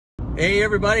Hey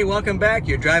everybody, welcome back.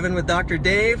 You're driving with Dr.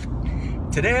 Dave.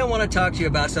 Today I want to talk to you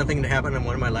about something that happened in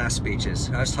one of my last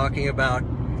speeches. I was talking about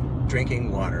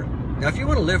drinking water. Now if you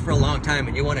want to live for a long time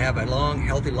and you want to have a long,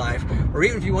 healthy life, or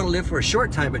even if you want to live for a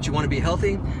short time but you want to be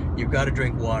healthy, you've got to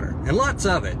drink water, and lots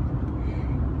of it.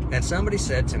 And somebody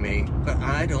said to me, but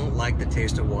I don't like the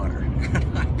taste of water.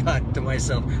 And I thought to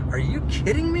myself, are you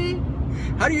kidding me?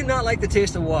 How do you not like the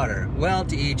taste of water? Well,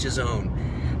 to each his own.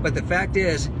 But the fact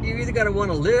is, you either got to want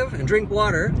to live and drink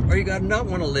water, or you got to not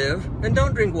want to live and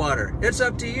don't drink water. It's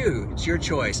up to you. It's your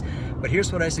choice. But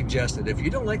here's what I suggested. If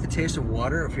you don't like the taste of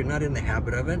water, if you're not in the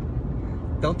habit of it,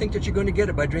 don't think that you're going to get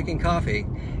it by drinking coffee.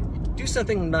 Do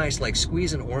something nice like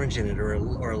squeeze an orange in it, or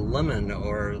a lemon,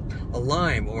 or a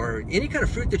lime, or any kind of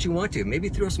fruit that you want to. Maybe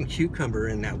throw some cucumber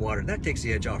in that water. That takes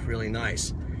the edge off really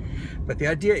nice. But the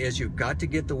idea is you've got to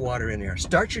get the water in there.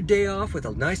 Start your day off with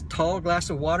a nice tall glass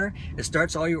of water. It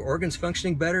starts all your organs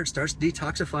functioning better. It starts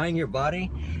detoxifying your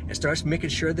body. It starts making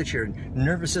sure that your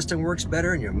nervous system works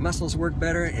better, and your muscles work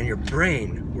better, and your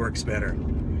brain works better.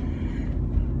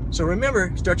 So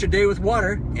remember, start your day with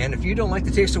water, and if you don't like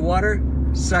the taste of water,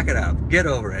 suck it up. Get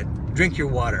over it. Drink your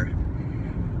water.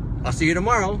 I'll see you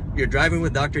tomorrow. You're driving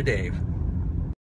with Dr. Dave.